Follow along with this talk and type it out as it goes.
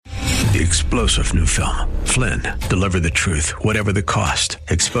The explosive new film, Flynn, deliver the truth, whatever the cost,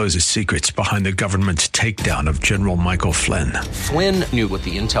 exposes secrets behind the government's takedown of General Michael Flynn. Flynn knew what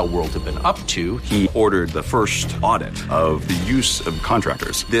the intel world had been up to. He ordered the first audit of the use of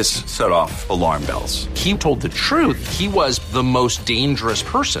contractors. This set off alarm bells. He told the truth. He was the most dangerous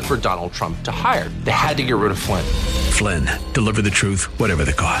person for Donald Trump to hire. They had to get rid of Flynn. Flynn, deliver the truth, whatever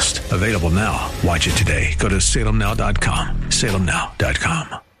the cost. Available now. Watch it today. Go to salemnow.com.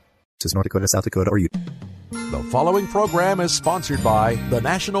 salemnow.com. North Dakota, South Dakota, or Utah. The following program is sponsored by the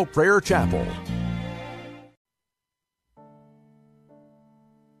National Prayer Chapel.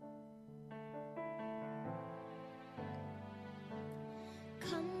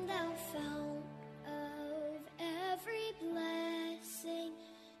 Come thou fount of every blessing,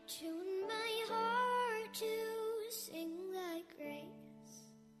 tune my heart to sing thy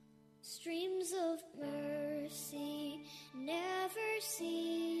grace. Streams of mercy never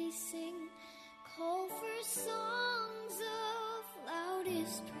ceasing, call for songs of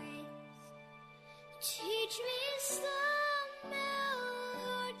loudest praise. Teach me some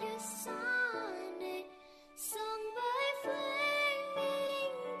melodious sonnet, sung by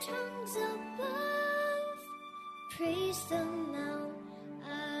flaming tongues above. Praise the mount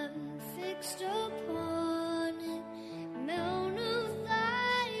I'm fixed upon it, mount of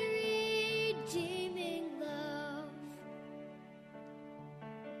thy redeeming love.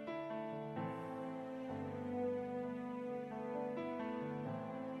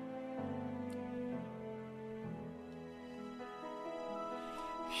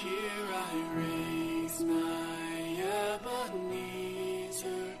 Here I raise my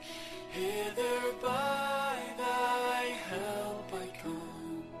Ebenezer, hither by thy help I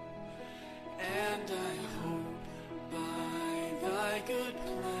come, and I hope by thy good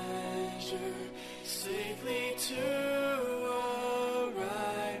pleasure safely to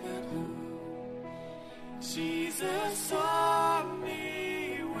arrive at home. Jesus saw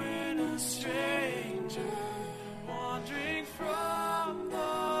me when a stranger, wandering from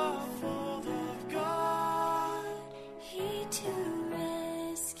the fold of God. He to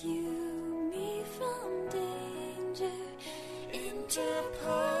rescue me from danger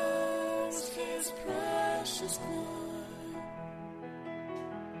interposed his precious blood.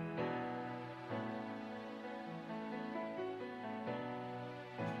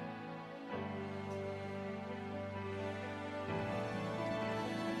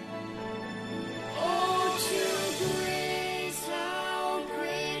 Oh, to grace, how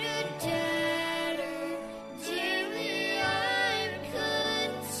great a debtor dearly I'm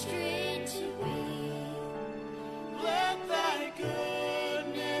constrained to be. Let thy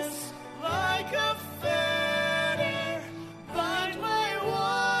goodness, like a fetter, bind my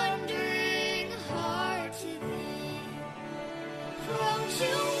wandering heart to thee. Prone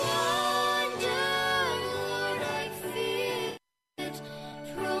to wander, Lord, I fear it.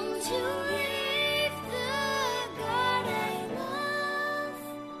 Prone to leave the God I love.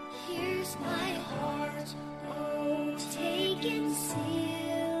 Here's my heart, oh, take and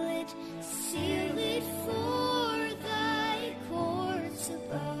seal it for thy courts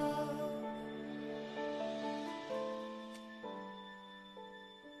above.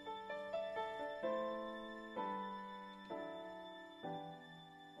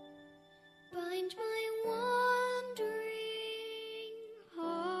 Bind my wandering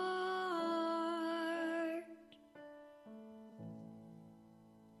heart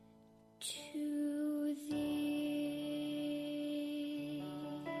to thee.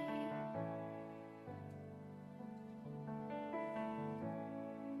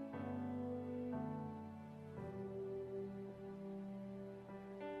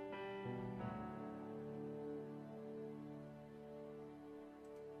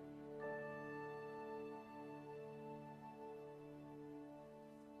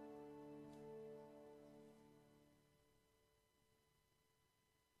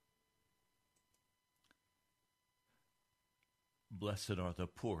 Blessed are the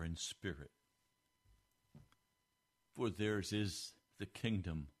poor in spirit, for theirs is the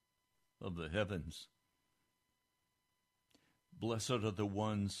kingdom of the heavens. Blessed are the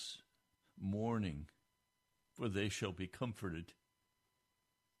ones mourning, for they shall be comforted.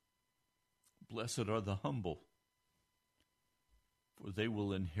 Blessed are the humble, for they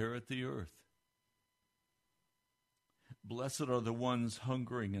will inherit the earth. Blessed are the ones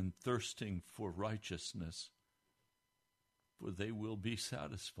hungering and thirsting for righteousness, for they will be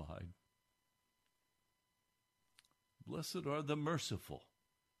satisfied. Blessed are the merciful,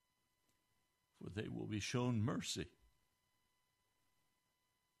 for they will be shown mercy.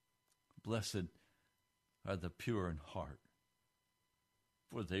 Blessed are the pure in heart,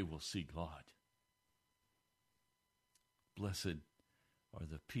 for they will see God. Blessed are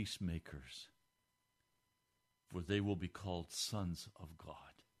the peacemakers, for they will be called sons of God.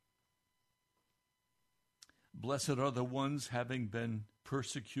 Blessed are the ones having been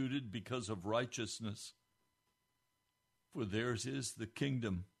persecuted because of righteousness, for theirs is the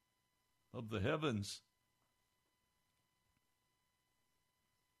kingdom of the heavens.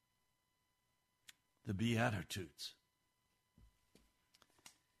 The Beatitudes.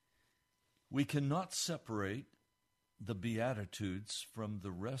 We cannot separate the Beatitudes from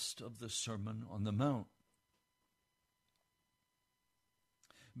the rest of the Sermon on the Mount.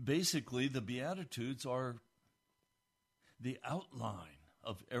 Basically, the Beatitudes are the outline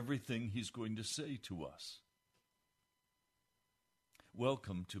of everything he's going to say to us.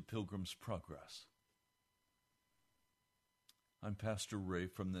 Welcome to Pilgrim's Progress. I'm Pastor Ray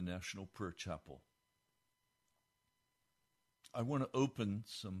from the National Prayer Chapel. I want to open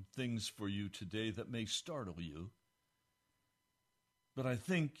some things for you today that may startle you, but I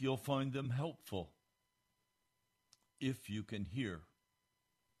think you'll find them helpful if you can hear.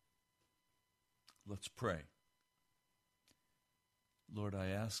 Let's pray. Lord, I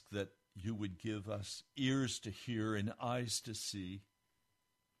ask that you would give us ears to hear and eyes to see,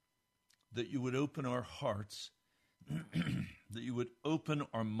 that you would open our hearts, that you would open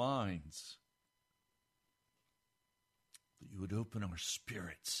our minds, that you would open our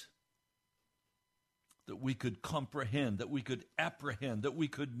spirits, that we could comprehend, that we could apprehend, that we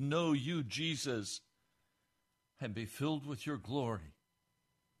could know you, Jesus, and be filled with your glory.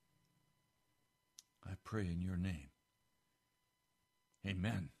 I pray in your name.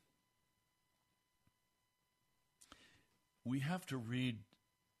 Amen. We have to read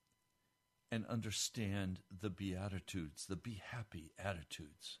and understand the Beatitudes, the be happy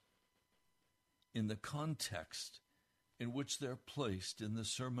attitudes, in the context in which they're placed in the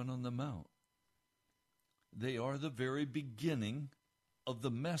Sermon on the Mount. They are the very beginning of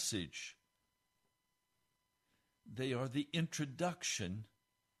the message. They are the introduction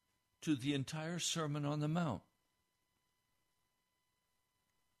to the entire Sermon on the Mount.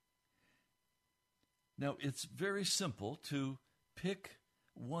 Now, it's very simple to pick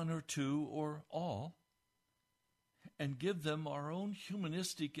one or two or all and give them our own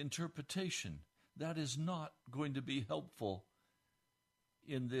humanistic interpretation. That is not going to be helpful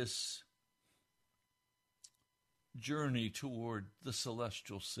in this journey toward the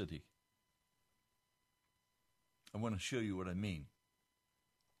celestial city. I want to show you what I mean.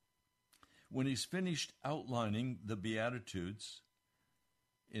 When he's finished outlining the Beatitudes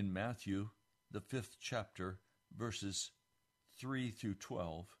in Matthew, the 5th chapter, verses 3 through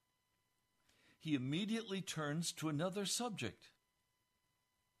 12, he immediately turns to another subject.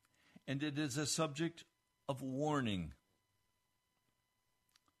 And it is a subject of warning.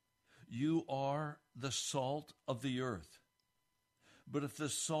 You are the salt of the earth. But if the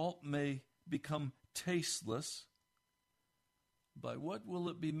salt may become tasteless, by what will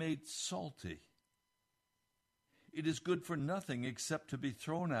it be made salty? It is good for nothing except to be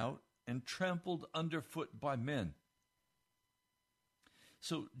thrown out and trampled underfoot by men.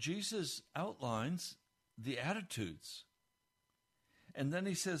 So Jesus outlines the attitudes. And then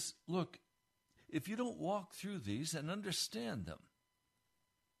he says, look, if you don't walk through these and understand them,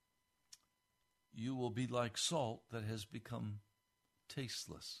 you will be like salt that has become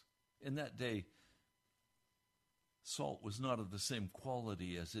tasteless. In that day, salt was not of the same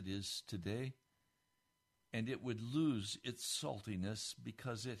quality as it is today, and it would lose its saltiness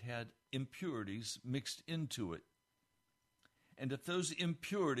because it had impurities mixed into it. And if those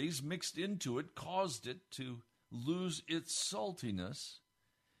impurities mixed into it caused it to lose its saltiness,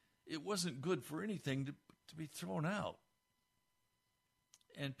 it wasn't good for anything to be thrown out.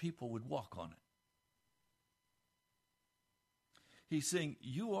 And people would walk on it. He's saying,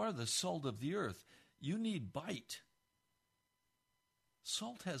 you are the salt of the earth. You need bite.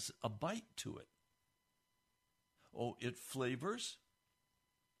 Salt has a bite to it. Oh, it flavors,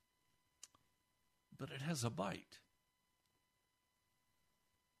 but it has a bite.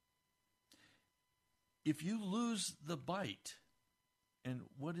 If you lose the bite, and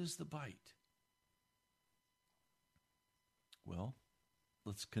what is the bite? Well,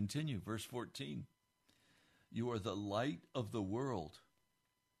 let's continue. Verse 14. You are the light of the world.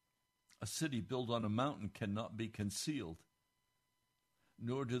 A city built on a mountain cannot be concealed,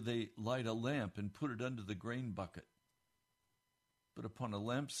 nor do they light a lamp and put it under the grain bucket, but upon a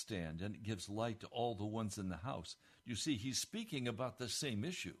lampstand, and it gives light to all the ones in the house. You see, he's speaking about the same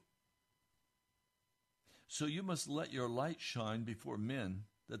issue. So you must let your light shine before men,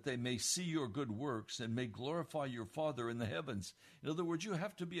 that they may see your good works and may glorify your Father in the heavens. In other words, you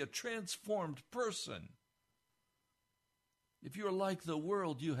have to be a transformed person. If you're like the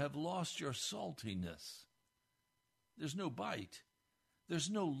world, you have lost your saltiness. There's no bite. There's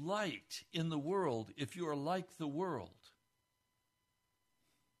no light in the world if you are like the world.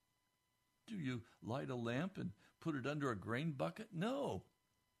 Do you light a lamp and put it under a grain bucket? No.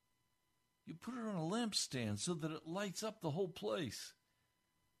 You put it on a lampstand so that it lights up the whole place.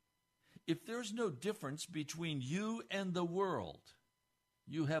 If there's no difference between you and the world,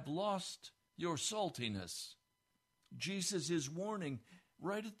 you have lost your saltiness. Jesus is warning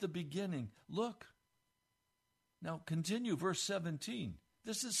right at the beginning. Look. Now continue, verse 17.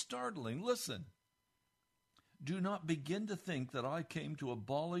 This is startling. Listen. Do not begin to think that I came to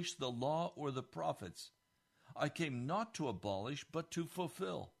abolish the law or the prophets. I came not to abolish, but to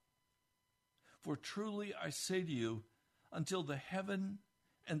fulfill. For truly I say to you, until the heaven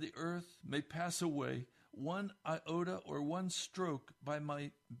and the earth may pass away, one iota or one stroke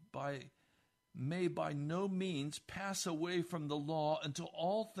may by no means pass away from the law until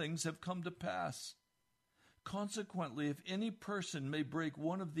all things have come to pass. Consequently, if any person may break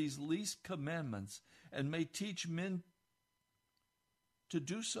one of these least commandments and may teach men to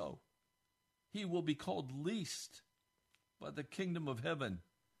do so, he will be called least by the kingdom of heaven.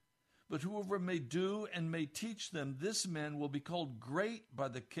 But whoever may do and may teach them, this man will be called great by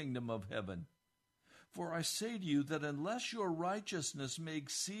the kingdom of heaven. For I say to you that unless your righteousness may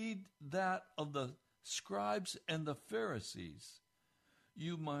exceed that of the scribes and the Pharisees,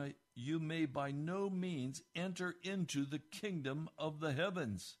 you may by no means enter into the kingdom of the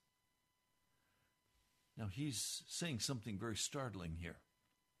heavens. Now he's saying something very startling here.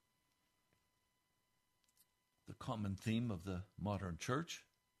 The common theme of the modern church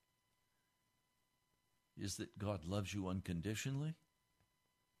is that God loves you unconditionally,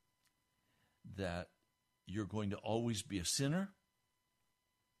 that you're going to always be a sinner.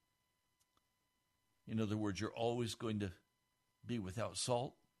 In other words, you're always going to be without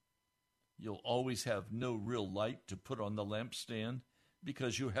salt. You'll always have no real light to put on the lampstand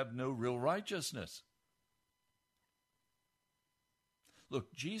because you have no real righteousness.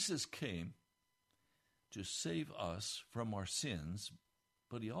 Look, Jesus came to save us from our sins,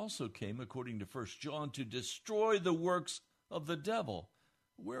 but he also came, according to 1 John, to destroy the works of the devil.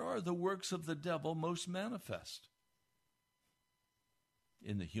 Where are the works of the devil most manifest?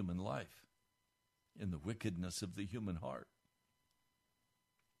 In the human life, in the wickedness of the human heart.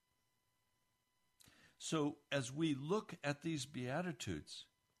 So as we look at these Beatitudes,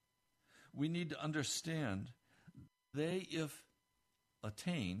 we need to understand they, if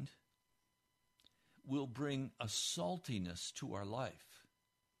attained, will bring a saltiness to our life.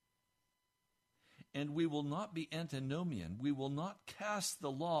 And we will not be antinomian. We will not cast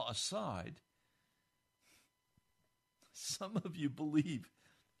the law aside. Some of you believe,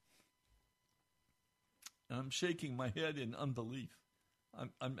 and I'm shaking my head in unbelief.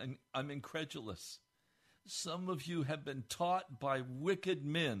 I'm incredulous. Some of you have been taught by wicked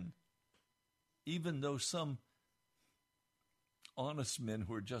men, even though some honest men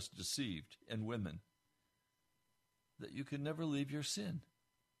who are just deceived, and women, that you can never leave your sin.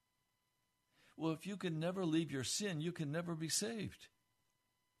 Well, if you can never leave your sin, you can never be saved.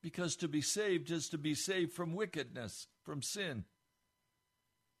 Because to be saved is to be saved from wickedness, from sin.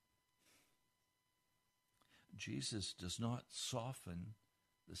 Jesus does not soften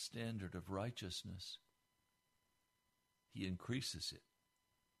the standard of righteousness. He increases it.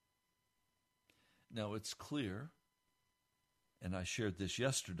 Now, it's clear, and I shared this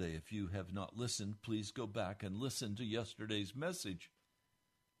yesterday. If you have not listened, please go back and listen to yesterday's message.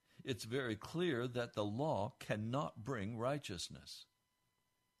 It's very clear that the law cannot bring righteousness.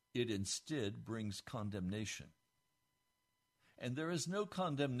 It instead brings condemnation. And there is no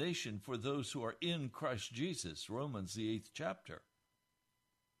condemnation for those who are in Christ Jesus, Romans the 8th chapter.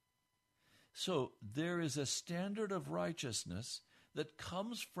 So there is a standard of righteousness that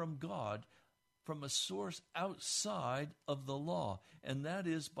comes from God, from a source outside of the law, and that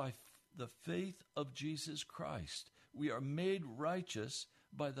is by the faith of Jesus Christ. We are made righteous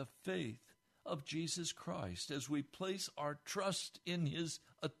by the faith of Jesus Christ as we place our trust in his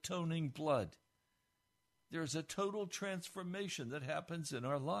atoning blood. There's a total transformation that happens in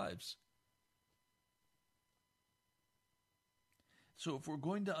our lives. So if we're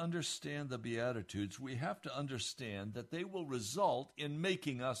going to understand the Beatitudes, we have to understand that they will result in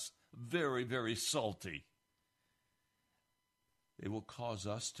making us very, very salty. They will cause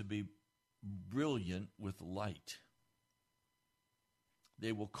us to be brilliant with light.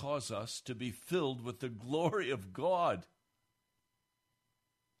 They will cause us to be filled with the glory of God.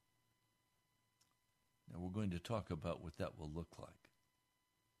 Now we're going to talk about what that will look like.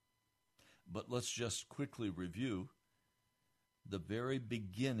 But let's just quickly review the very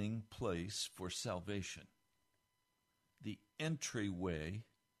beginning place for salvation, the entryway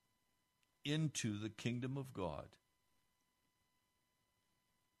into the kingdom of God,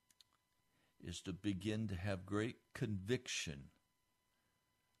 is to begin to have great conviction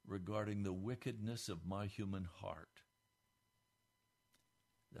regarding the wickedness of my human heart.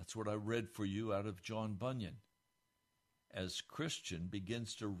 That's what I read for you out of John Bunyan. As Christian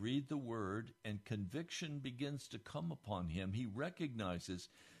begins to read the Word and conviction begins to come upon him, he recognizes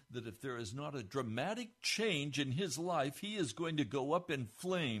that if there is not a dramatic change in his life, he is going to go up in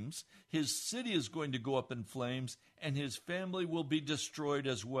flames, his city is going to go up in flames, and his family will be destroyed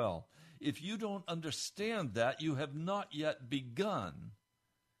as well. If you don't understand that, you have not yet begun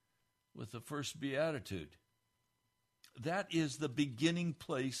with the first beatitude. That is the beginning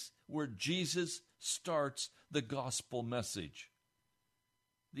place where Jesus starts the gospel message.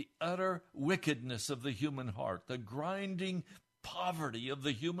 The utter wickedness of the human heart, the grinding poverty of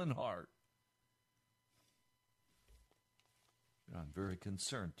the human heart. I'm very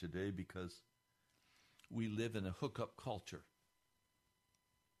concerned today because we live in a hookup culture.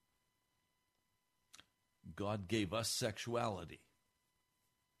 God gave us sexuality.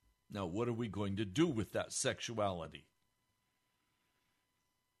 Now, what are we going to do with that sexuality?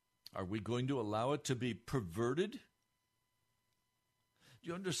 Are we going to allow it to be perverted? Do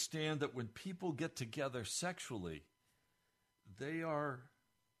you understand that when people get together sexually, they are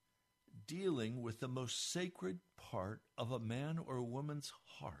dealing with the most sacred part of a man or a woman's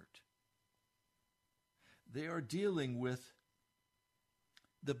heart? They are dealing with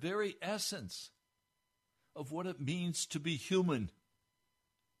the very essence of what it means to be human.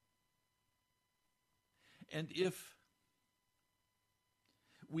 And if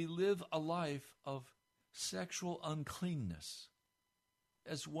we live a life of sexual uncleanness,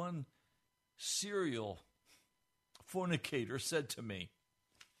 as one serial fornicator said to me,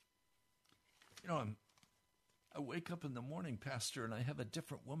 I wake up in the morning, Pastor, and I have a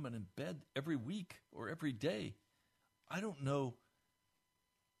different woman in bed every week or every day. I don't know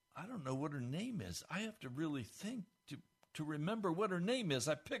what her name is. I have to really think to remember what her name is.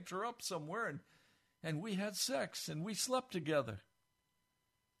 I picked her up somewhere and we had sex and we slept together.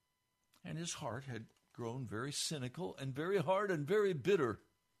 And his heart had grown very cynical and very hard and very bitter.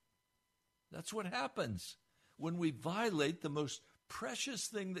 That's what happens when we violate the most precious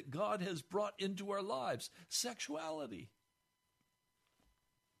thing that God has brought into our lives, sexuality.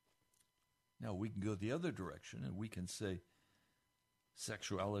 Now, we can go the other direction and we can say,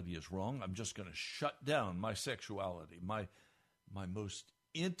 sexuality is wrong. I'm just going to shut down my sexuality, my most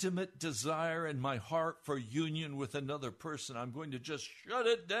intimate desire in my heart for union with another person. I'm going to just shut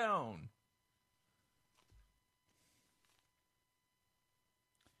it down.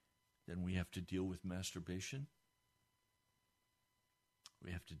 Then we have to deal with masturbation.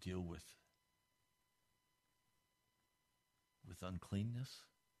 We have to deal with uncleanness.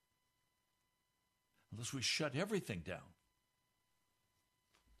 Unless we shut everything down.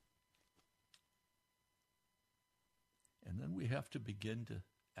 And then we have to begin to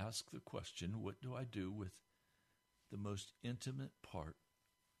ask the question, what do I do with the most intimate part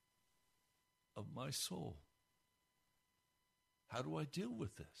of my soul? How do I deal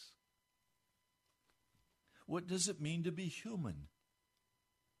with this? What does it mean to be human?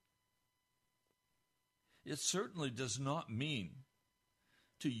 It certainly does not mean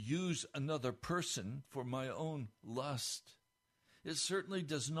to use another person for my own lust. It certainly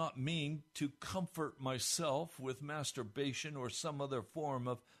does not mean to comfort myself with masturbation or some other form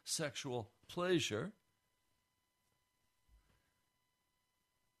of sexual pleasure.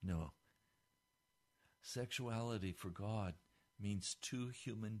 No. Sexuality for God means two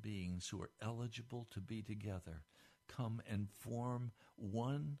human beings who are eligible to be together come and form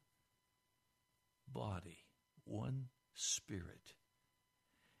one body, one spirit,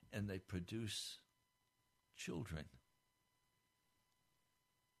 and they produce children.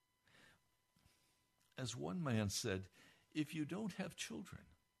 As one man said, if you don't have children,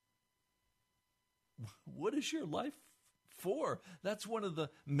 what is your life for? That's one of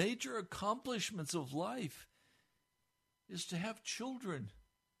the major accomplishments of life, is to have children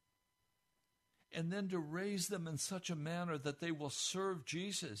and then to raise them in such a manner that they will serve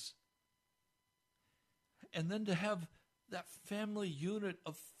Jesus. And then to have that family unit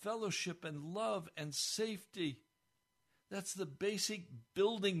of fellowship and love and safety. That's the basic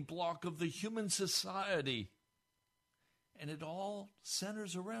building block of the human society. And it all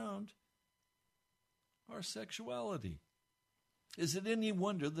centers around our sexuality. Is it any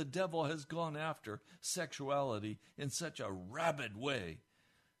wonder the devil has gone after sexuality in such a rabid way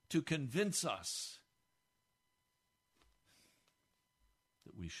to convince us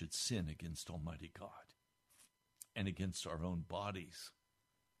that we should sin against Almighty God and against our own bodies?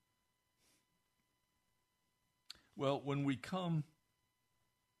 Well, when we come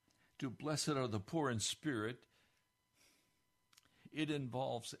to blessed are the poor in spirit, it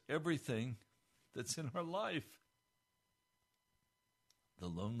involves everything that's in our life. The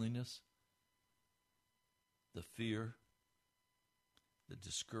loneliness, the fear, the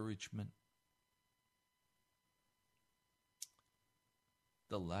discouragement,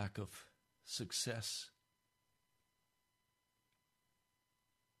 the lack of success.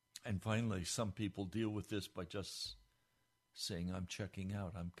 And finally, some people deal with this by just saying, I'm checking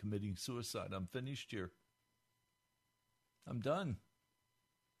out, I'm committing suicide, I'm finished here, I'm done.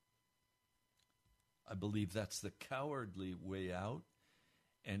 I believe that's the cowardly way out,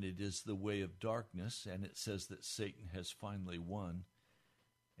 and it is the way of darkness, and it says that Satan has finally won,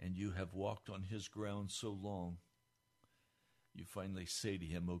 and you have walked on his ground so long, you finally say to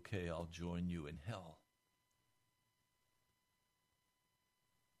him, okay, I'll join you in hell.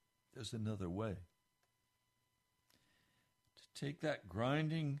 There's another way. To take that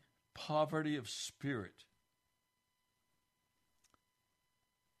grinding poverty of spirit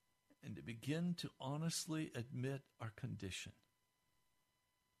and to begin to honestly admit our condition.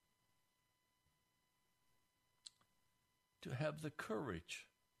 To have the courage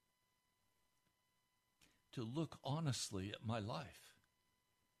to look honestly at my life.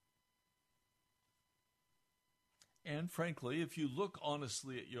 And frankly, if you look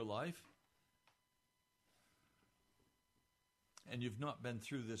honestly at your life, and you've not been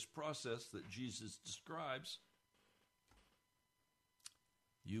through this process that Jesus describes,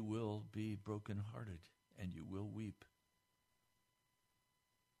 you will be brokenhearted and you will weep.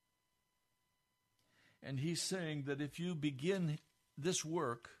 And he's saying that if you begin this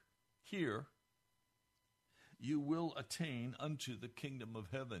work here, you will attain unto the kingdom of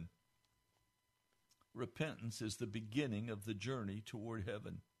heaven. Repentance is the beginning of the journey toward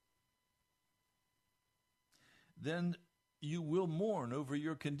heaven. Then you will mourn over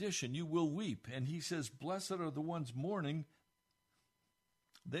your condition. You will weep. And he says, blessed are the ones mourning.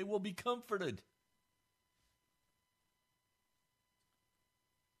 They will be comforted.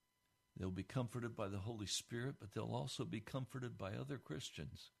 They'll be comforted by the Holy Spirit, but they'll also be comforted by other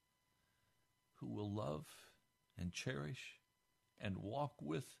Christians who will love and cherish and walk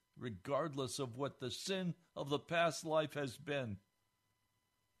with, regardless of what the sin of the past life has been.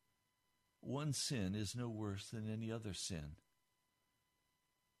 One sin is no worse than any other sin.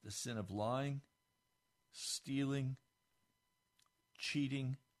 The sin of lying, stealing,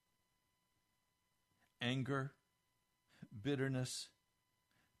 cheating, anger, bitterness,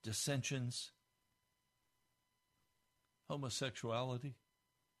 dissensions, homosexuality,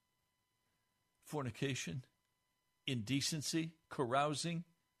 fornication, indecency, carousing.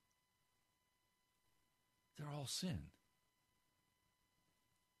 They're all sin.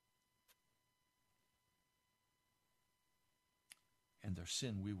 And their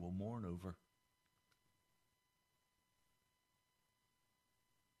sin we will mourn over.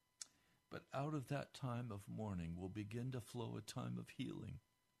 But out of that time of mourning will begin to flow a time of healing.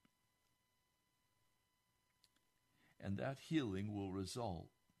 And that healing will result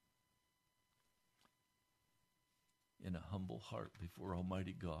in a humble heart before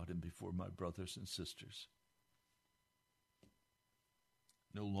Almighty God and before my brothers and sisters.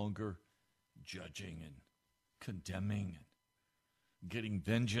 No longer judging and condemning and getting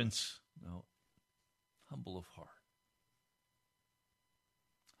vengeance. No, humble of heart.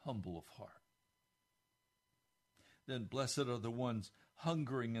 Humble of heart. Then blessed are the ones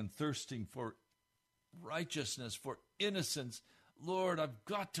hungering and thirsting for righteousness, for innocence. Lord, I've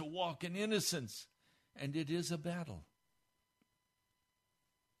got to walk in innocence. And it is a battle.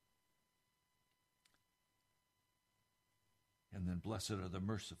 And then blessed are the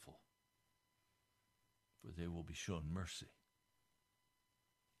merciful, for they will be shown mercy.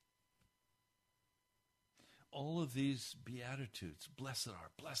 All of these beatitudes, blessed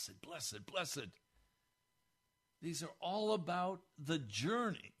are, blessed, blessed, blessed. These are all about the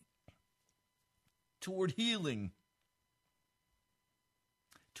journey toward healing,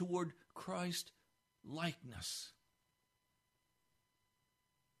 toward Christ likeness.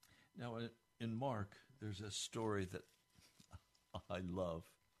 Now, in Mark, there's a story that I love.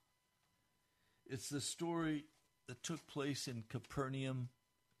 It's the story that took place in Capernaum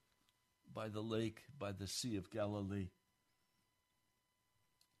by the lake, by the Sea of Galilee.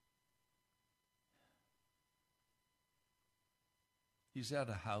 He's at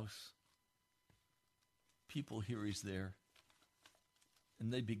a house. People hear he's there.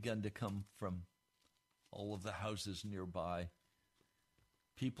 And they begin to come from all of the houses nearby.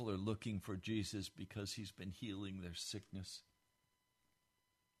 People are looking for Jesus because he's been healing their sickness.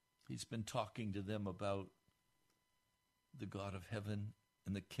 He's been talking to them about the God of heaven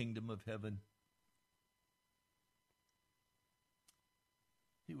and the kingdom of heaven.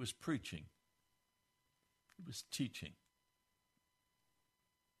 He was preaching. He was teaching.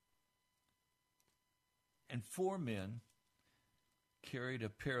 And 4 men carried a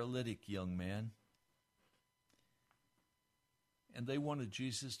paralytic young man, and they wanted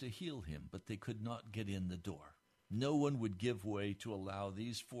Jesus to heal him, but they could not get in the door. No one would give way to allow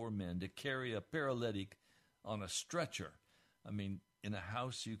these 4 men to carry a paralytic on a stretcher. I mean, in a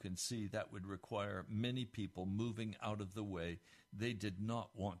house you can see that would require many people moving out of the way. They did not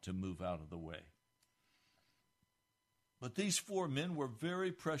want to move out of the way. But these 4 men were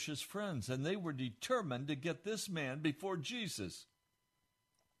very precious friends, and they were determined to get this man before Jesus.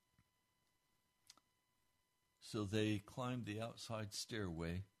 So they climbed the outside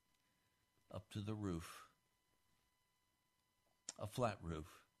stairway up to the roof, a flat roof.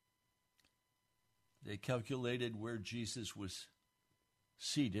 They calculated where Jesus was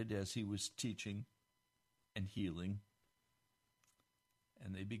seated as he was teaching and healing,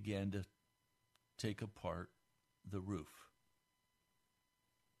 and they began to take apart the roof,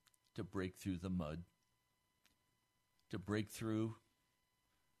 to break through the mud, to break through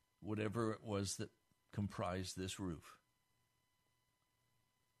whatever it was that comprised this roof.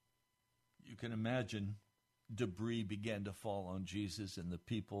 You can imagine debris began to fall on Jesus and the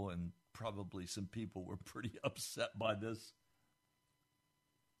people, and probably some people were pretty upset by this.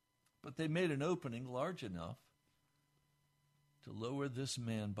 But they made an opening large enough to lower this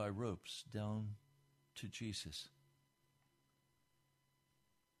man by ropes down to Jesus.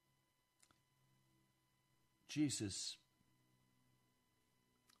 Jesus,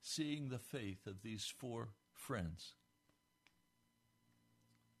 seeing the faith of these 4 friends,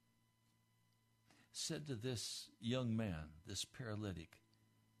 said to this young man, this paralytic,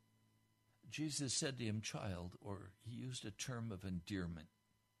 Jesus said to him, child, or he used a term of endearment.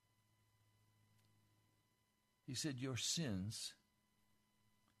 He said, your sins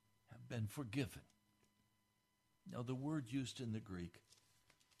have been forgiven. Now, the word used in the Greek,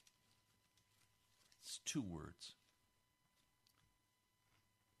 it's 2 words.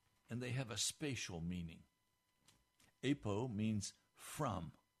 And they have a spatial meaning. Apo means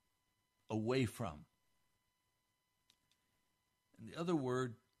from, away from. And the other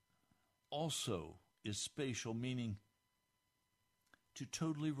word also is spatial, meaning to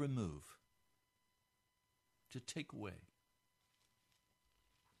totally remove, to take away.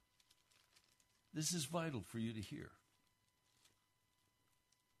 This is vital for you to hear.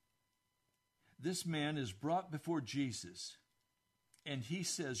 This man is brought before Jesus, and he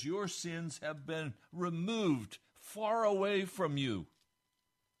says, your sins have been removed far away from you.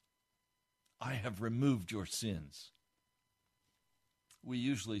 I have removed your sins. We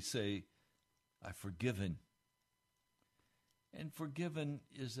usually say, I've forgiven. And forgiven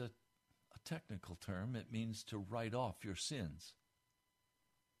is a technical term. It means to write off your sins.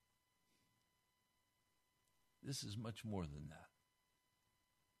 This is much more than that.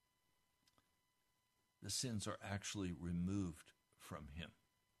 The sins are actually removed from him.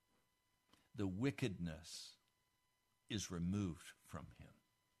 The wickedness is removed from him.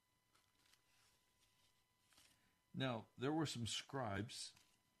 Now, there were some scribes,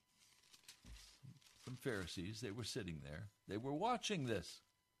 some Pharisees. They were sitting there. They were watching this.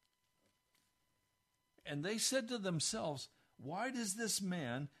 And they said to themselves, why does this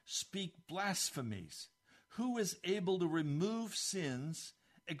man speak blasphemies? Who is able to remove sins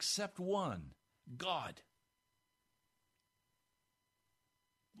except one, God?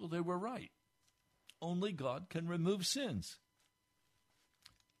 Well, they were right. Only God can remove sins.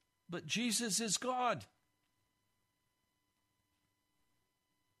 But Jesus is God.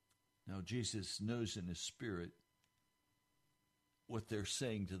 Now, Jesus knows in his spirit what they're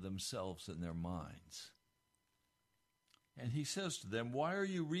saying to themselves in their minds. And he says to them, why are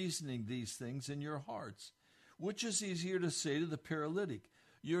you reasoning these things in your hearts? Which is easier to say to the paralytic,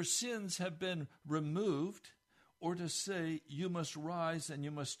 your sins have been removed, or to say, you must rise and you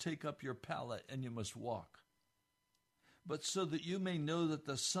must take up your pallet and you must walk? But so that you may know that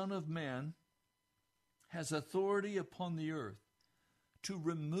the Son of Man has authority upon the earth to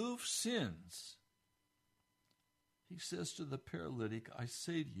remove sins. He says to the paralytic, I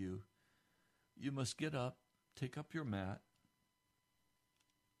say to you, you must get up, take up your mat,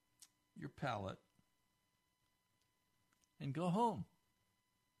 your pallet, and go home.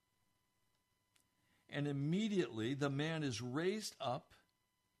 And immediately the man is raised up.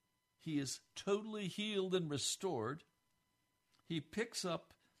 He is totally healed and restored. He picks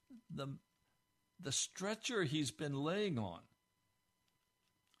up the stretcher he's been laying on.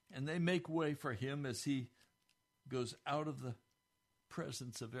 And they make way for him as he goes out of the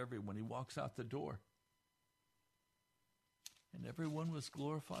presence of everyone. He walks out the door. And everyone was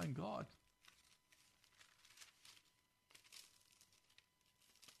glorifying God.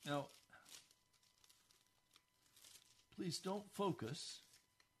 Now, please don't focus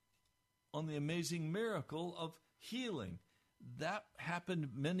on the amazing miracle of healing. That happened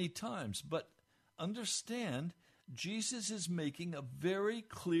many times, but understand Jesus is making a very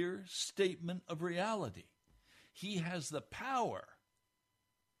clear statement of reality. He has the power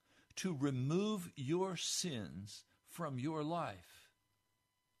to remove your sins from your life.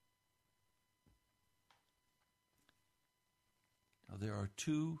 Now, there are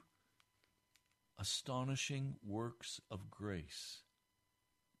two astonishing works of grace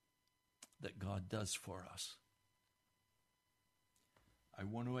that God does for us. I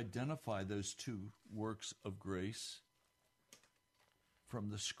want to identify those two works of grace from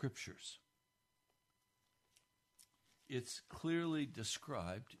the Scriptures. It's clearly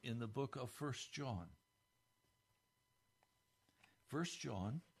described in the book of 1 John. 1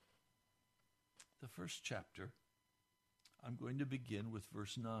 John, the first chapter, I'm going to begin with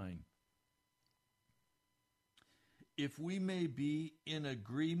verse 9. If we may be in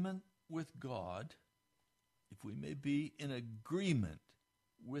agreement with God,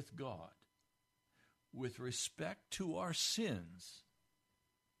 with respect to our sins,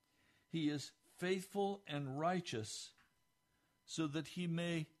 he is faithful and righteous so that he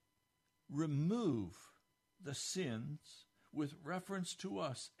may remove the sins with reference to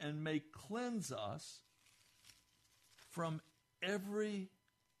us and may cleanse us from every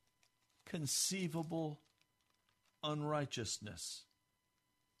conceivable unrighteousness.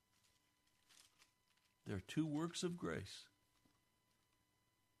 There are two works of grace.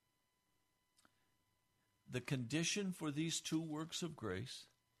 The condition for these two works of grace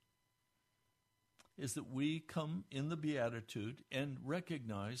is that we come in the Beatitude and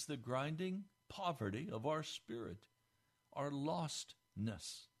recognize the grinding poverty of our spirit, our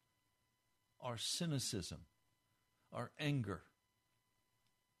lostness, our cynicism, our anger.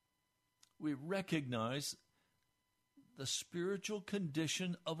 We recognize the spiritual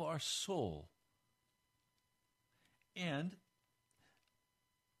condition of our soul. And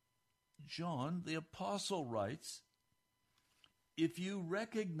John, the apostle, writes, if you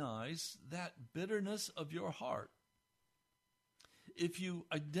recognize that bitterness of your heart, if you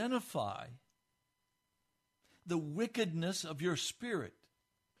identify the wickedness of your spirit,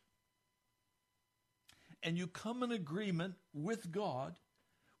 and you come in agreement with God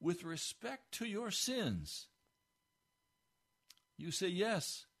with respect to your sins, you say,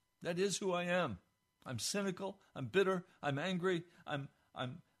 yes, that is who I am. I'm cynical, I'm bitter, I'm angry, I'm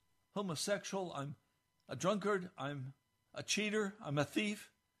homosexual, I'm a drunkard, I'm a cheater, I'm a thief,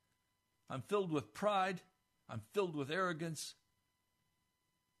 I'm filled with pride, I'm filled with arrogance.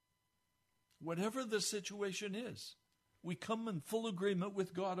 Whatever the situation is, we come in full agreement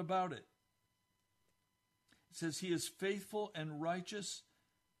with God about it. It says he is faithful and righteous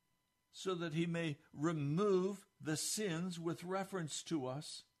so that he may remove the sins with reference to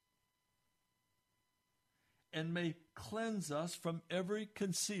us and may cleanse us from every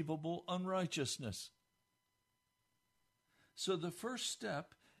conceivable unrighteousness. So the first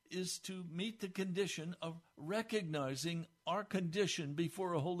step is to meet the condition of recognizing our condition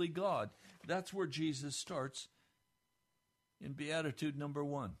before a holy God. That's where Jesus starts in Beatitude number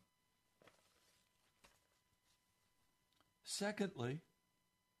 1. Secondly,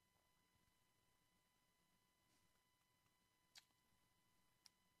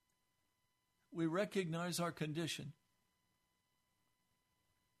 we recognize our condition.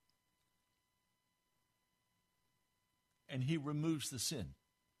 And he removes the sin,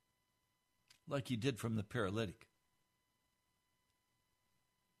 like he did from the paralytic.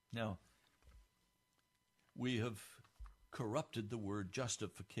 Now, we have corrupted the word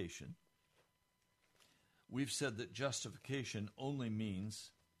justification. We've said that justification only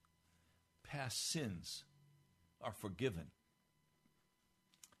means past sins are forgiven.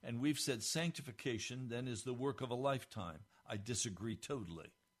 And we've said sanctification then is the work of a lifetime. I disagree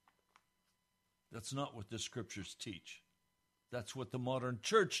totally. That's not what the Scriptures teach. That's what the modern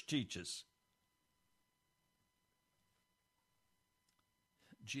church teaches.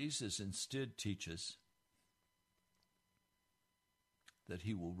 Jesus instead teaches that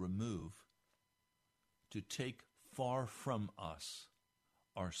he will remove, to take far from us,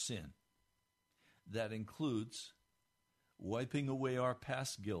 our sin. That includes wiping away our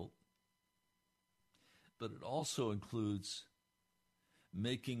past guilt, but it also includes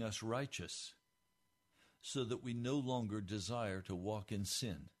making us righteous so that we no longer desire to walk in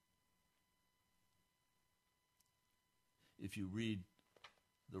sin. If you read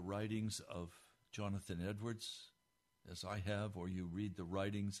the writings of Jonathan Edwards, as I have, or you read the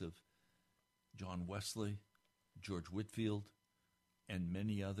writings of John Wesley, George Whitefield, and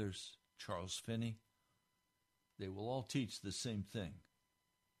many others, Charles Finney, they will all teach the same thing.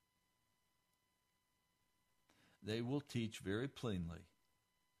 They will teach very plainly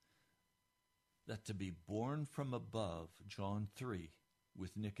that to be born from above, John 3,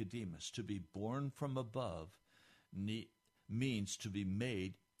 with Nicodemus, to be born from above means to be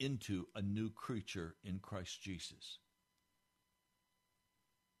made into a new creature in Christ Jesus.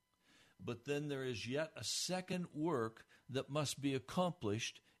 But then there is yet a second work that must be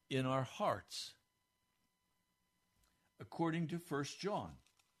accomplished in our hearts, according to 1 John.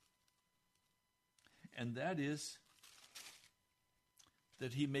 And that is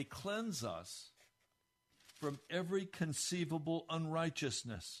that he may cleanse us from every conceivable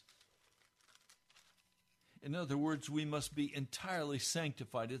unrighteousness. In other words, we must be entirely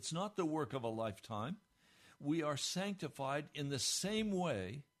sanctified. It's not the work of a lifetime. We are sanctified in the same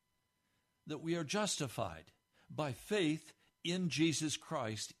way that we are justified, by faith in Jesus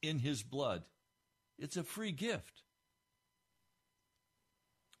Christ, in his blood. It's a free gift.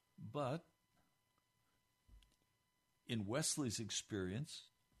 But in Wesley's experience,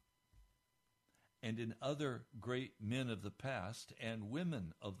 and in other great men of the past and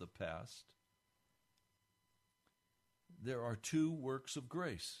women of the past, there are two works of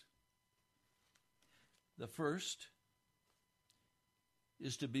grace. The first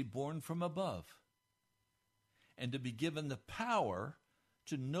is to be born from above and to be given the power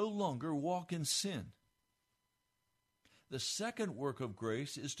to no longer walk in sin. The second work of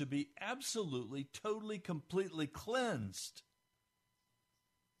grace is to be absolutely, totally, completely cleansed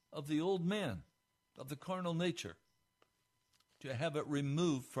of the old man, of the carnal nature, to have it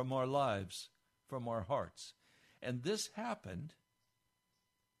removed from our lives, from our hearts. And this happened,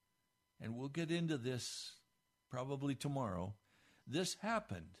 and we'll get into this probably tomorrow, this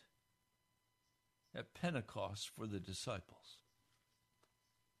happened at Pentecost for the disciples,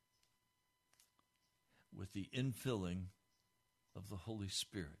 with the infilling of the Holy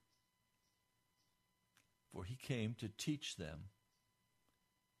Spirit. For he came to teach them,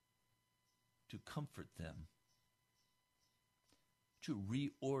 to comfort them, to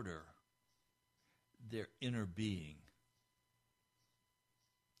reorder their inner being.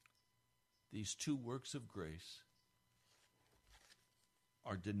 These two works of grace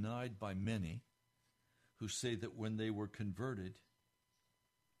are denied by many who say that when they were converted,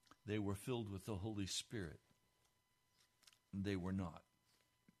 they were filled with the Holy Spirit. They were not.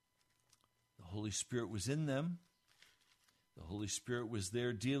 The Holy Spirit was in them. The Holy Spirit was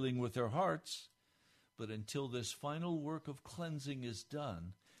there dealing with their hearts. But until this final work of cleansing is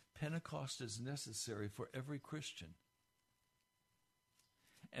done, Pentecost is necessary for every Christian.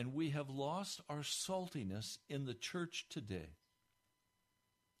 And we have lost our saltiness in the church today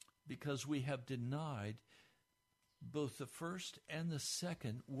because we have denied both the first and the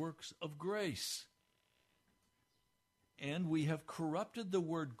second works of grace. And we have corrupted the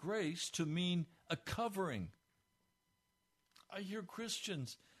word grace to mean a covering. I hear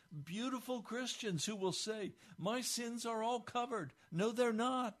Christians, beautiful Christians, who will say, my sins are all covered. No, they're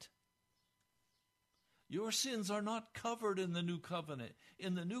not. Your sins are not covered in the new covenant.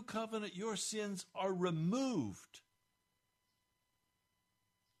 In the new covenant, your sins are removed.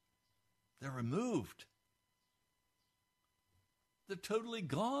 They're removed. They're totally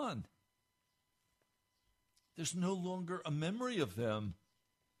gone. There's no longer a memory of them.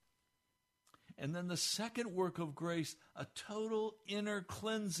 And then the second work of grace, a total inner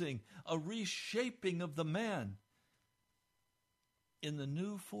cleansing, a reshaping of the man in the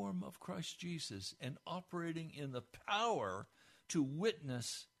new form of Christ Jesus and operating in the power to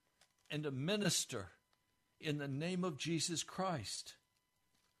witness and to minister in the name of Jesus Christ.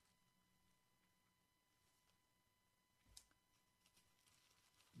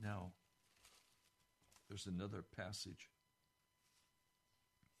 Now, there's another passage.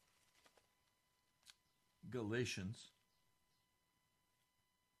 Galatians,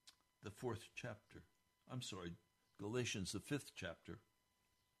 the 4th chapter. Galatians, the 5th chapter.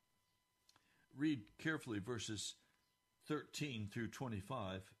 Read carefully verses 13 through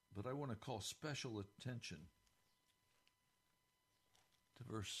 25, but I want to call special attention to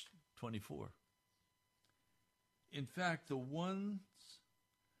verse 24. In fact, the ones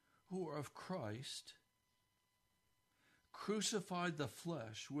who are of Christ crucified the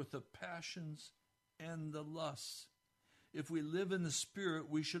flesh with the passions and the lusts. If we live in the Spirit,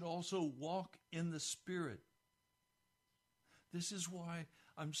 we should also walk in the Spirit. This is why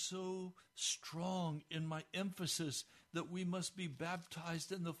I'm so strong in my emphasis that we must be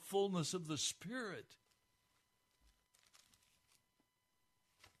baptized in the fullness of the Spirit.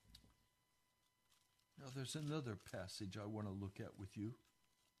 Now, there's another passage I want to look at with you.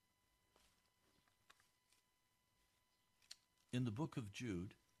 In the book of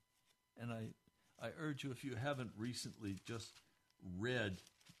Jude, and I urge you, if you haven't recently just read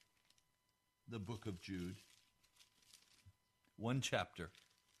the book of Jude, one chapter,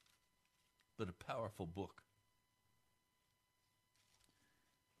 but a powerful book.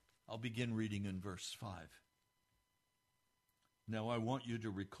 I'll begin reading in verse 5. Now I want you to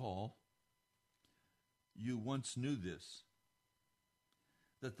recall, you once knew this,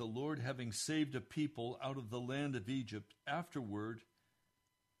 that the Lord, having saved a people out of the land of Egypt, afterward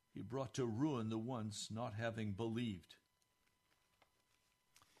he brought to ruin the ones not having believed.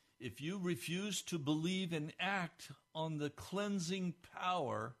 If you refuse to believe and act on the cleansing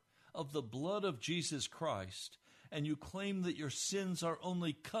power of the blood of Jesus Christ, and you claim that your sins are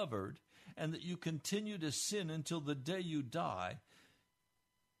only covered and that you continue to sin until the day you die,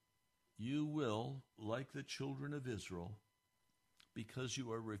 you will, like the children of Israel, because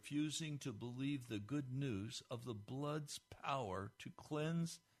you are refusing to believe the good news of the blood's power to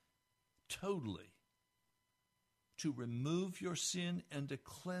cleanse totally, to remove your sin and to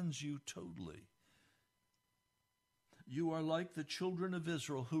cleanse you totally. You are like the children of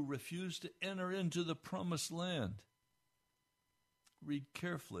Israel who refused to enter into the promised land. Read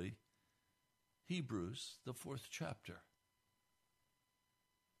carefully Hebrews, the 4th chapter.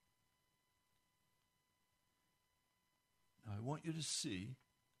 Now, I want you to see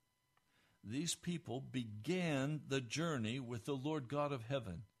these people began the journey with the Lord God of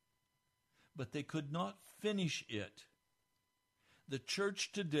heaven, but they could not finish it. The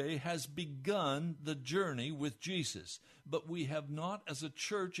church today has begun the journey with Jesus, but we have not, as a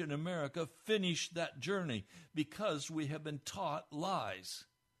church in America, finished that journey because we have been taught lies,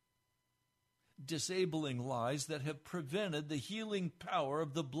 disabling lies that have prevented the healing power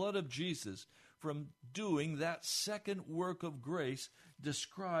of the blood of Jesus from doing that second work of grace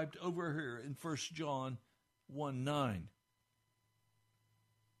described over here in 1 John 1:9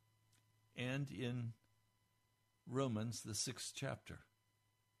 and in Romans, the 6th chapter.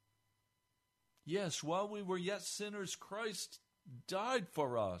 Yes, while we were yet sinners, Christ died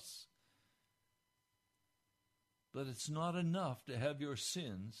for us. But it's not enough to have your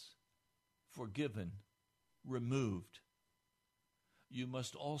sins forgiven, removed. You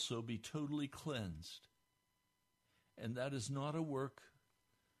must also be totally cleansed. And that is not a work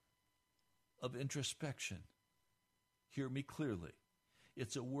of introspection. Hear me clearly.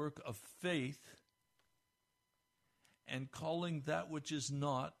 It's a work of faith and calling that which is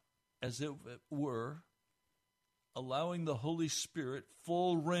not, as it were, allowing the Holy Spirit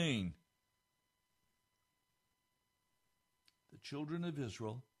full reign. The children of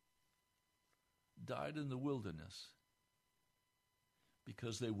Israel died in the wilderness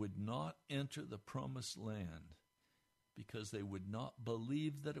because they would not enter the promised land, because they would not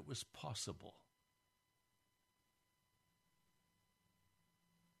believe that it was possible.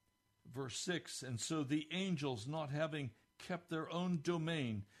 Verse 6, and so the angels, not having kept their own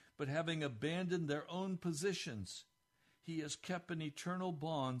domain, but having abandoned their own positions, he has kept in eternal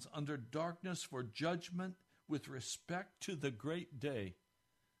bonds under darkness for judgment with respect to the great day.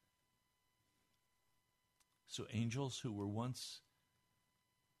 So angels who were once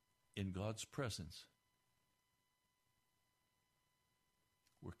in God's presence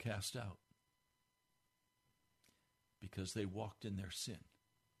were cast out because they walked in their sin.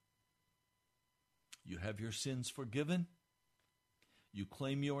 You have your sins forgiven. You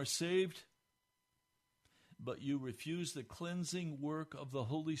claim you are saved, but you refuse the cleansing work of the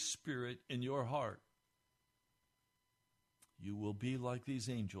Holy Spirit in your heart. You will be like these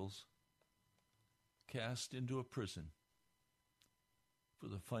angels, cast into a prison for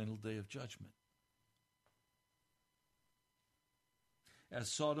the final day of judgment.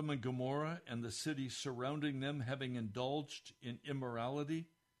 As Sodom and Gomorrah and the cities surrounding them, having indulged in immorality,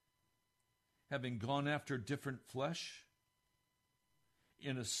 having gone after different flesh,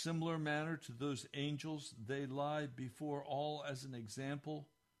 in a similar manner to those angels, they lie before all as an example,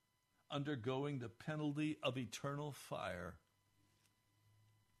 undergoing the penalty of eternal fire.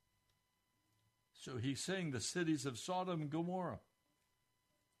 So he's saying the cities of Sodom and Gomorrah,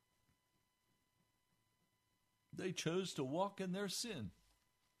 they chose to walk in their sin.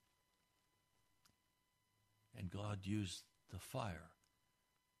 And God used the fire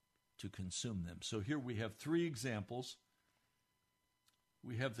to consume them. So here we have three examples.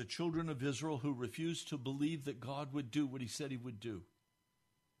 We have the children of Israel who refused to believe that God would do what he said he would do.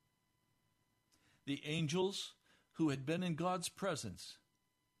 The angels who had been in God's presence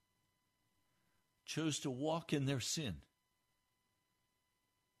chose to walk in their sin.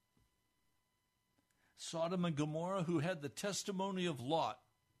 Sodom and Gomorrah, who had the testimony of Lot,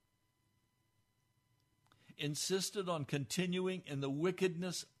 insisted on continuing in the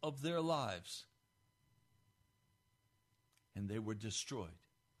wickedness of their lives, and they were destroyed.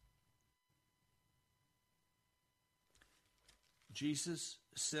 Jesus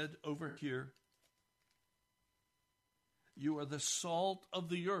said over here, "You are the salt of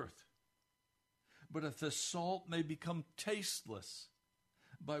the earth. But if the salt may become tasteless,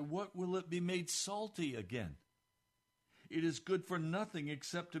 by what will it be made salty again? It is good for nothing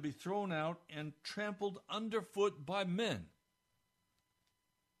except to be thrown out and trampled underfoot by men."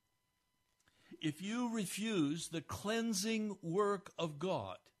 If you refuse the cleansing work of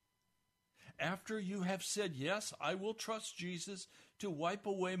God, after you have said, "Yes, I will trust Jesus to wipe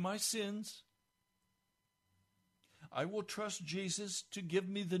away my sins. I will trust Jesus to give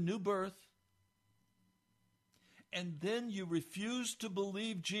me the new birth," and then you refuse to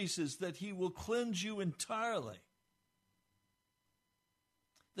believe Jesus that he will cleanse you entirely,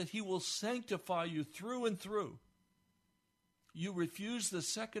 that he will sanctify you through and through, you refuse the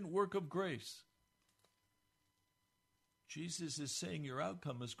second work of grace, Jesus is saying your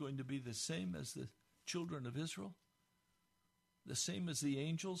outcome is going to be the same as the children of Israel, the same as the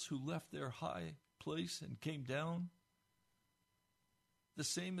angels who left their high place and came down, the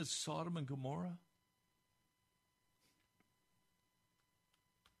same as Sodom and Gomorrah.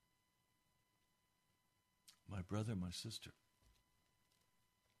 My brother, my sister,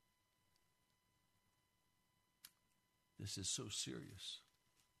 this is so serious.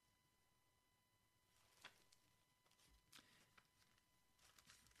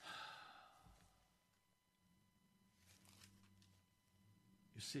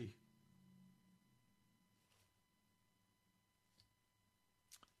 You see,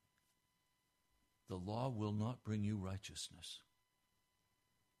 the law will not bring you righteousness.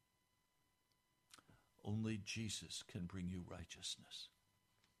 Only Jesus can bring you righteousness,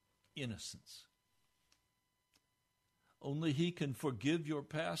 innocence. Only he can forgive your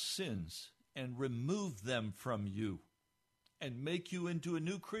past sins and remove them from you and make you into a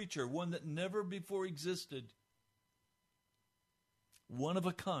new creature, one that never before existed. One of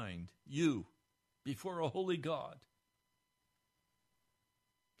a kind, you, before a holy God.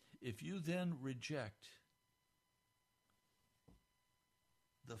 If you then reject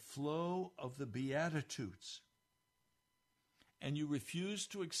the flow of the Beatitudes and you refuse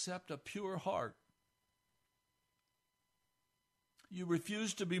to accept a pure heart, you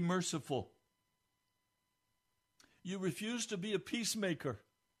refuse to be merciful, you refuse to be a peacemaker,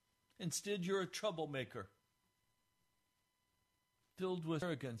 instead you're a troublemaker, filled with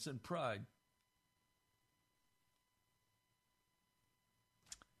arrogance and pride,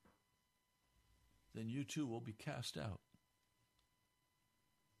 then you too will be cast out.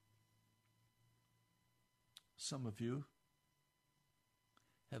 Some of you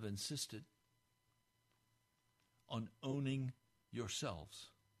have insisted on owning yourselves.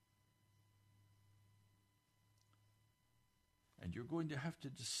 And you're going to have to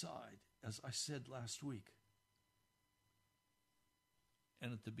decide, as I said last week,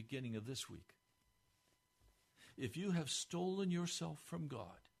 and at the beginning of this week, if you have stolen yourself from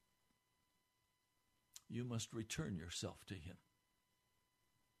God, you must return yourself to him.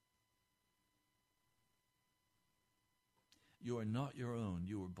 You are not your own.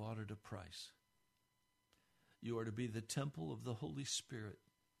 You were bought at a price. You are to be the temple of the Holy Spirit.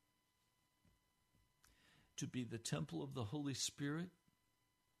 To be the temple of the Holy Spirit,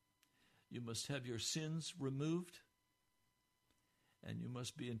 you must have your sins removed, and you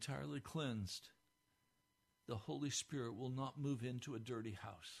must be entirely cleansed. The Holy Spirit will not move into a dirty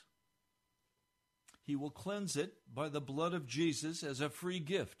house. He will cleanse it by the blood of Jesus as a free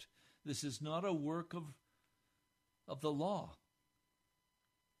gift. This is not a work of the law.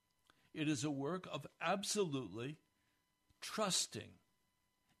 It is a work of absolutely trusting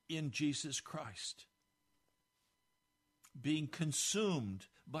in Jesus Christ, being consumed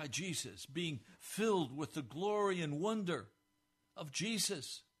by Jesus, being filled with the glory and wonder of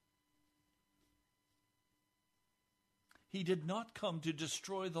Jesus. He did not come to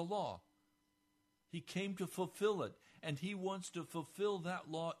destroy the law. He came to fulfill it, and he wants to fulfill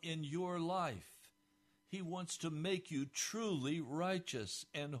that law in your life. He wants to make you truly righteous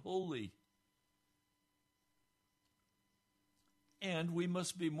and holy. And we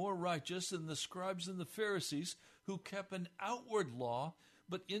must be more righteous than the scribes and the Pharisees, who kept an outward law,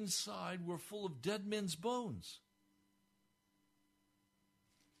 but inside were full of dead men's bones.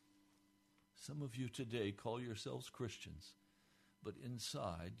 Some of you today call yourselves Christians, but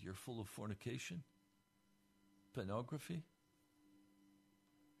inside you're full of fornication, pornography.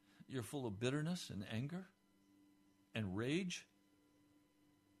 You're full of bitterness and anger and rage.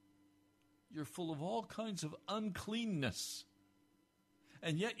 You're full of all kinds of uncleanness.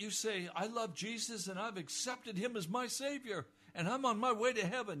 And yet you say, I love Jesus and I've accepted him as my Savior and I'm on my way to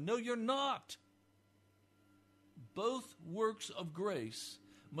heaven. No, you're not. Both works of grace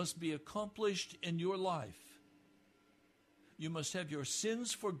must be accomplished in your life. You must have your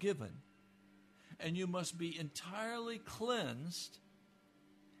sins forgiven, and you must be entirely cleansed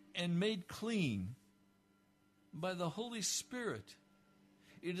and made clean by the Holy Spirit.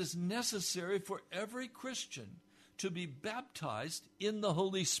 It is necessary for every Christian to be baptized in the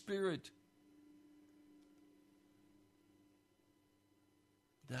Holy Spirit.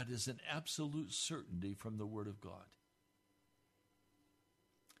 That is an absolute certainty from the Word of God.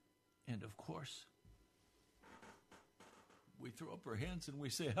 And of course, we throw up our hands and we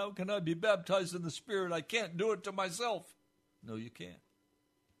say, how can I be baptized in the Spirit? I can't do it to myself. No, you can't.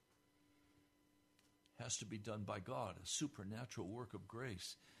 It has to be done by God, a supernatural work of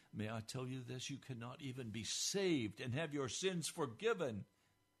grace. May I tell you this? You cannot even be saved and have your sins forgiven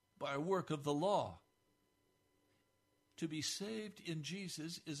by a work of the law. To be saved in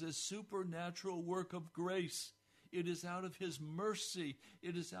Jesus is a supernatural work of grace. It is out of his mercy.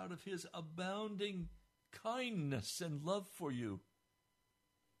 It is out of his abounding kindness and love for you.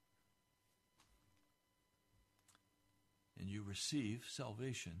 And you receive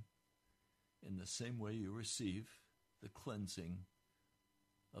salvation in the same way you receive the cleansing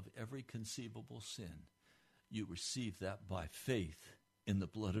of every conceivable sin. You receive that by faith in the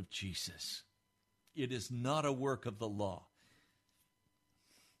blood of Jesus. It is not a work of the law.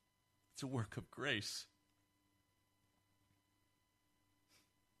 It's a work of grace.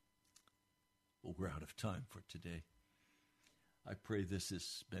 Well, we're out of time for today. I pray this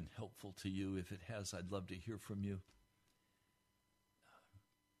has been helpful to you. If it has, I'd love to hear from you.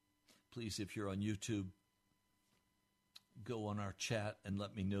 Please, if you're on YouTube, go on our chat and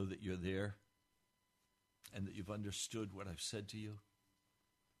let me know that you're there and that you've understood what I've said to you.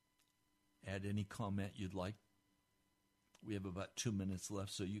 Add any comment you'd like. We have about 2 minutes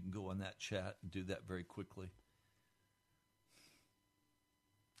left, so you can go on that chat and do that very quickly.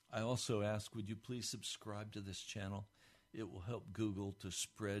 I also ask, would you please subscribe to this channel? It will help Google to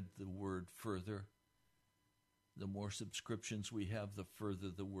spread the word further. The more subscriptions we have, the further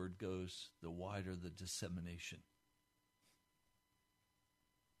the word goes, the wider the dissemination.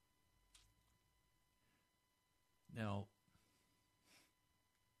 Now,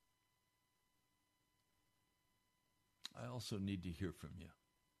 I also need to hear from you.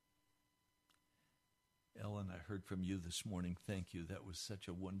 Ellen, I heard from you this morning. Thank you. That was such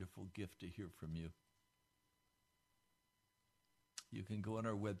a wonderful gift to hear from you. You can go on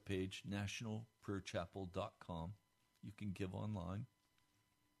our webpage, nationalprayerchapel.com. You can give online.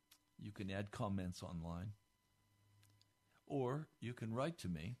 You can add comments online. Or you can write to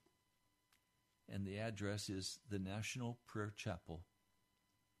me, and the address is the National Prayer Chapel,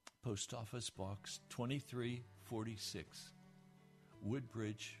 Post Office Box 2346,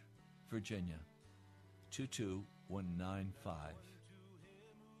 Woodbridge, Virginia, 22195.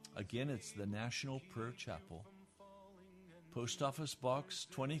 Again, it's the National Prayer Chapel, Post Office Box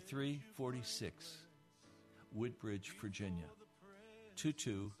 2346, Woodbridge, Virginia,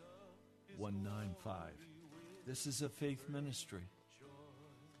 22195. This is a faith ministry.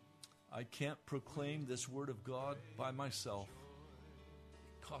 I can't proclaim this word of God by myself.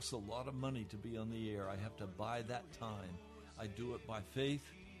 It costs a lot of money to be on the air. I have to buy that time. I do it by faith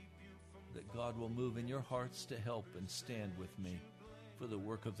that God will move in your hearts to help and stand with me for the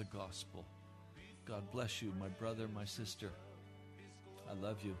work of the gospel. God bless you, my brother, my sister. I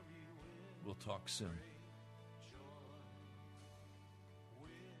love you. We'll talk soon.